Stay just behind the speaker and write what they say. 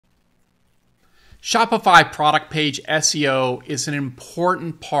Shopify product page SEO is an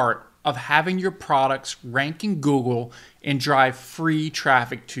important part of having your products rank in Google and drive free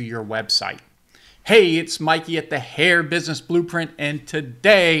traffic to your website. Hey, it's Mikey at the Hair Business Blueprint, and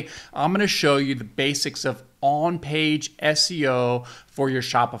today I'm going to show you the basics of on-page SEO for your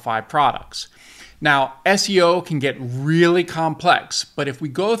Shopify products. Now, SEO can get really complex, but if we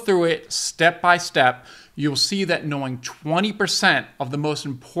go through it step by step, you'll see that knowing 20% of the most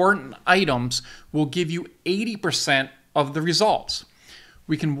important items will give you 80% of the results.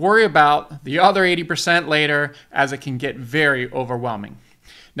 We can worry about the other 80% later, as it can get very overwhelming.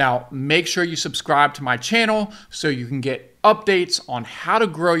 Now, make sure you subscribe to my channel so you can get updates on how to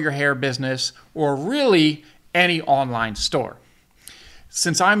grow your hair business or really any online store.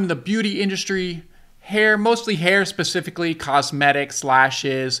 Since I'm in the beauty industry, hair, mostly hair specifically, cosmetics,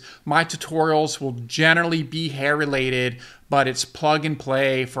 lashes, my tutorials will generally be hair related, but it's plug and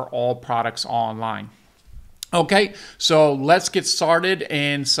play for all products online. Okay, so let's get started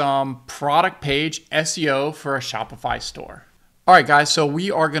in some product page SEO for a Shopify store. All right, guys, so we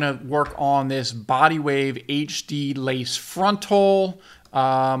are going to work on this Body Wave HD lace frontal.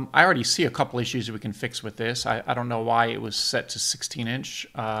 I already see a couple issues we can fix with this. I don't know why it was set to 16 inch,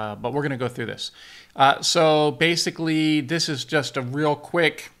 but we're going to go through this. So basically, this is just a real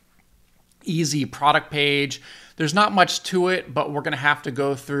quick, easy product page. There's not much to it, but we're going to have to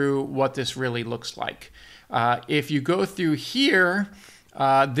go through what this really looks like. If you go through here,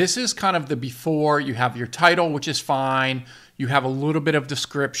 this is kind of the before. You have your title, which is fine. You have a little bit of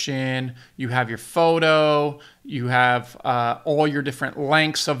description. You have your photo. You have all your different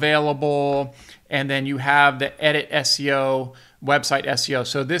links available. And then you have the edit SEO, website SEO.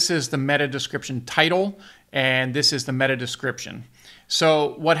 So this is the meta description title, and this is the meta description.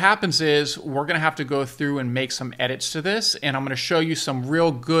 So what happens is we're going to have to go through and make some edits to this, and I'm going to show you some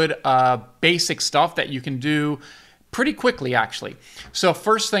real good basic stuff that you can do pretty quickly, actually. So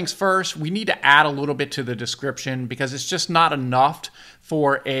first things first, we need to add a little bit to the description because it's just not enough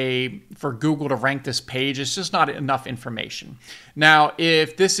for Google to rank this page. It's just not enough information. Now,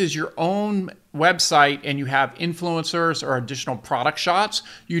 if this is your own website and you have influencers or additional product shots,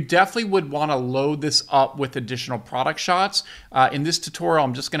 you definitely would want to load this up with additional product shots. In this tutorial,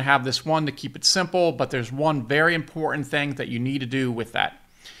 I'm just going to have this one to keep it simple, but there's one very important thing that you need to do with that.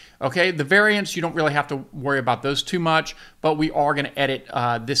 Okay, the variants, you don't really have to worry about those too much, but we are going to edit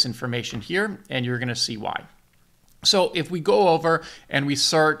this information here, and you're going to see why. So if we go over and we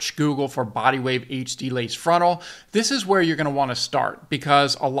search Google for Body Wave HD Lace Frontal, this is where you're going to want to start,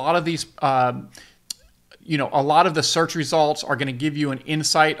 because a lot of these, a lot of the search results are going to give you an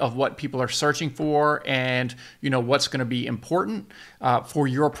insight of what people are searching for and, what's going to be important for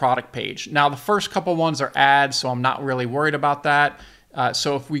your product page. Now, the first couple ones are ads, so I'm not really worried about that.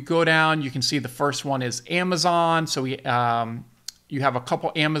 So if we go down, you can see the first one is Amazon. So you have a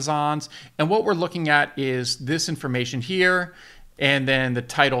couple Amazons, and what we're looking at is this information here, and then the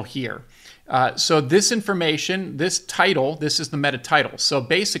title here. So this information, this title, this is the meta title. So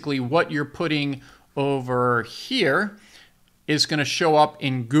basically what you're putting over here is going to show up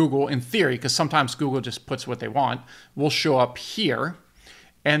in Google, in theory, because sometimes Google just puts what they want, will show up here.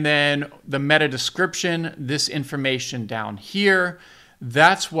 And then the meta description, this information down here,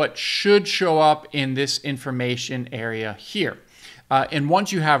 that's what should show up in this information area here. And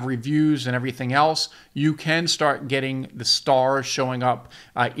once you have reviews and everything else, you can start getting the stars showing up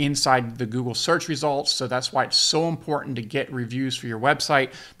inside the Google search results. So that's why it's so important to get reviews for your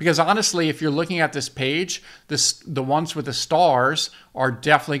website. Because honestly, if you're looking at this page, the ones with the stars are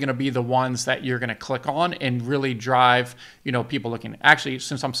definitely going to be the ones that you're going to click on and really drive, people looking. Actually,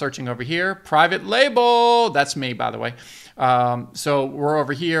 since I'm searching over here, private label, that's me, by the way. So we're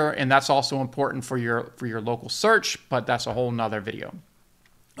over here, and that's also important for your local search, but that's a whole nother video.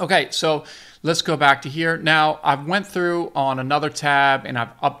 Okay, so let's go back to here. Now, I've went through on another tab and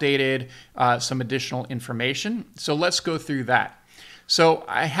I've updated some additional information. So let's go through that. So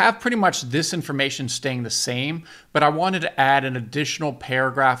I have pretty much this information staying the same, but I wanted to add an additional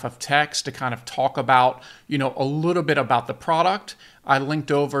paragraph of text to kind of talk about, a little bit about the product. I linked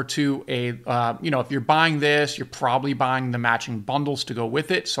over to if you're buying this, you're probably buying the matching bundles to go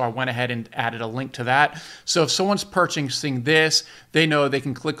with it. So I went ahead and added a link to that. So if someone's purchasing this, they know they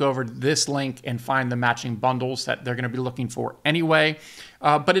can click over this link and find the matching bundles that they're going to be looking for anyway.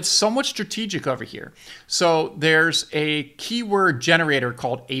 But it's somewhat strategic over here. So there's a keyword generator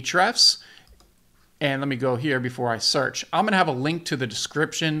called Ahrefs. And let me go here before I search. I'm going to have a link to the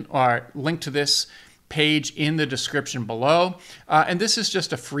description or link to this page in the description below. And this is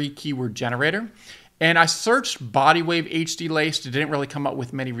just a free keyword generator. And I searched body wave HD lace. It didn't really come up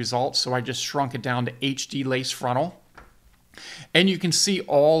with many results, so I just shrunk it down to HD lace frontal. And you can see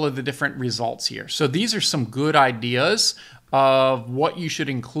all of the different results here. So these are some good ideas of what you should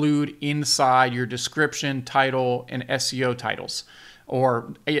include inside your description, title, and SEO titles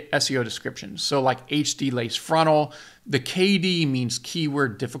or SEO descriptions. So like HD lace frontal, the KD means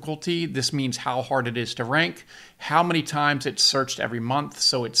keyword difficulty. This means how hard it is to rank, how many times it's searched every month.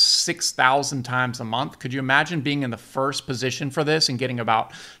 So it's 6,000 times a month. Could you imagine being in the first position for this and getting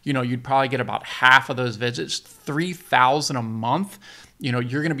about, you'd probably get about half of those visits, 3,000 a month. You're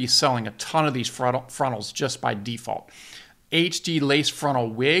going to be selling a ton of these frontals just by default. HD lace frontal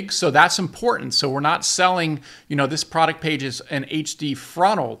wig. So that's important. So we're not selling, this product page is an HD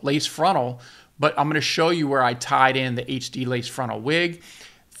frontal, lace frontal, but I'm going to show you where I tied in the HD lace frontal wig.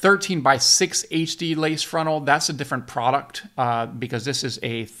 13x6 HD lace frontal, that's a different product because this is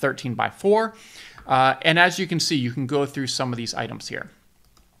a 13x4. And as you can see, you can go through some of these items here.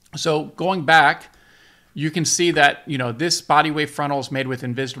 So going back, you can see that, this body wave frontal is made with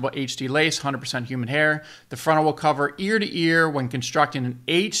invisible HD lace, 100% human hair. The frontal will cover ear to ear when constructing an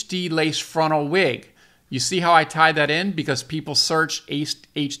HD lace frontal wig. You see how I tied that in? Because people search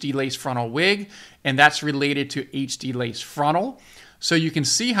HD lace frontal wig, and that's related to HD lace frontal. So you can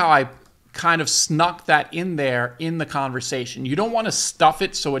see how I kind of snuck that in there in the conversation. You don't want to stuff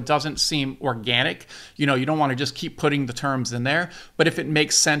it so it doesn't seem organic. You don't want to just keep putting the terms in there. But if it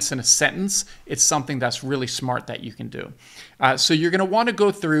makes sense in a sentence, it's something that's really smart that you can do. So you're going to want to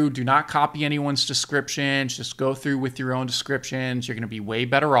go through, do not copy anyone's descriptions, just go through with your own descriptions. You're going to be way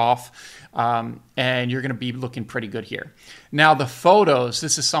better off. And you're going to be looking pretty good here. Now the photos,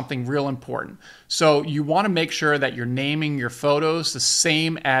 this is something real important. So you want to make sure that you're naming your photos the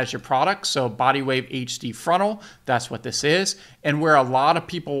same as your product. So body wave HD frontal, that's what this is. And where a lot of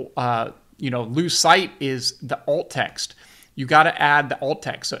people, lose sight is the alt text. You got to add the alt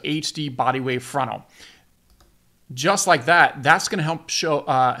text. So HD body wave frontal. Just like that, that's going to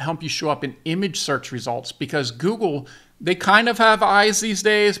help you show up in image search results because Google, they kind of have eyes these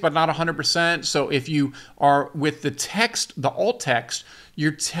days, but not 100%. So if you are with the text, the alt text,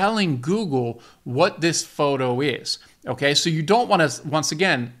 you're telling Google what this photo is. Okay, so you don't want to, once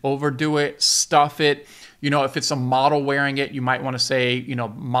again, overdo it, stuff it. If it's a model wearing it, you might want to say,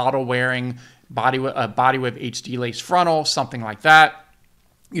 model wearing body wave HD lace frontal, something like that.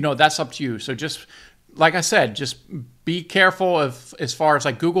 That's up to you. So just like I said, just be careful as far as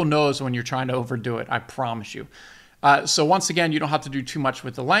Google knows when you're trying to overdo it. I promise you. So once again, you don't have to do too much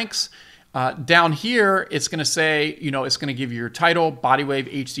with the lengths. Down here, it's going to say, it's going to give you your title, body wave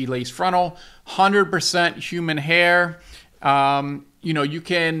HD lace frontal, 100% human hair. You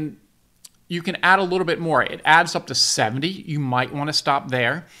can add a little bit more. It adds up to 70. You might want to stop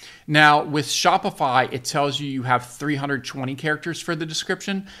there. Now with Shopify, it tells you have 320 characters for the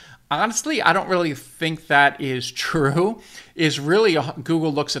description. Honestly, I don't really think that is true.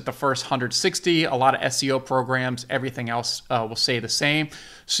 Google looks at the first 160. A lot of SEO programs, everything else will say the same.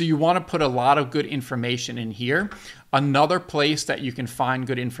 So you want to put a lot of good information in here. Another place that you can find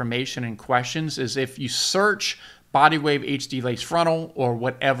good information and questions is if you search body wave HD lace frontal or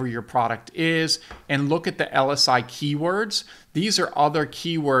whatever your product is and look at the LSI keywords. These are other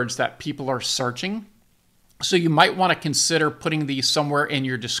keywords that people are searching. So you might want to consider putting these somewhere in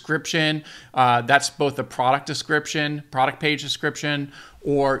your description. That's both a product description, product page description,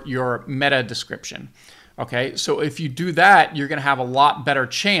 or your meta description. Okay, so if you do that, you're going to have a lot better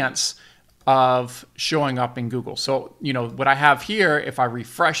chance of showing up in Google. So, what I have here, if I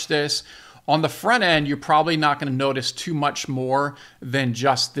refresh this, on the front end, you're probably not going to notice too much more than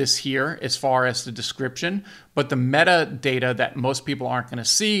just this here as far as the description. But the metadata that most people aren't going to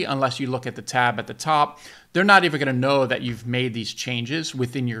see unless you look at the tab at the top, they're not even going to know that you've made these changes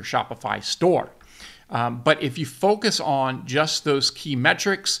within your Shopify store. But if you focus on just those key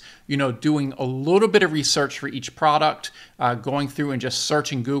metrics, doing a little bit of research for each product, going through and just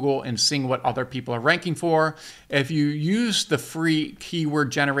searching Google and seeing what other people are ranking for. If you use the free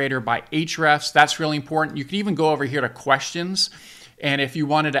keyword generator by Ahrefs, that's really important. You can even go over here to questions. And if you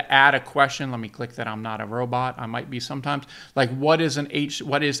wanted to add a question, let me click that. I'm not a robot. I might be sometimes. Like what is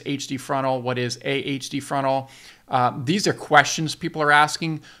HD frontal? What is a HD frontal? These are questions people are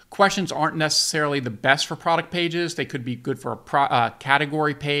asking. Questions aren't necessarily the best for product pages. They could be good for a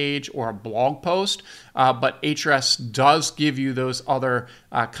category page or a blog post, but Ahrefs does give you those other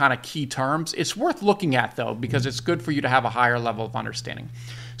kind of key terms. It's worth looking at though, because it's good for you to have a higher level of understanding.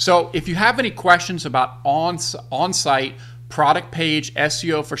 So if you have any questions about on-site product page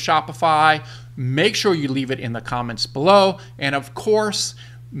SEO for Shopify, make sure you leave it in the comments below. And of course,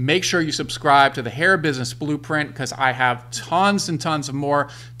 Make sure you subscribe to the Hair Business Blueprint because I have tons and tons of more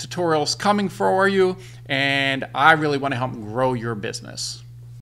tutorials coming for you, and I really want to help grow your business.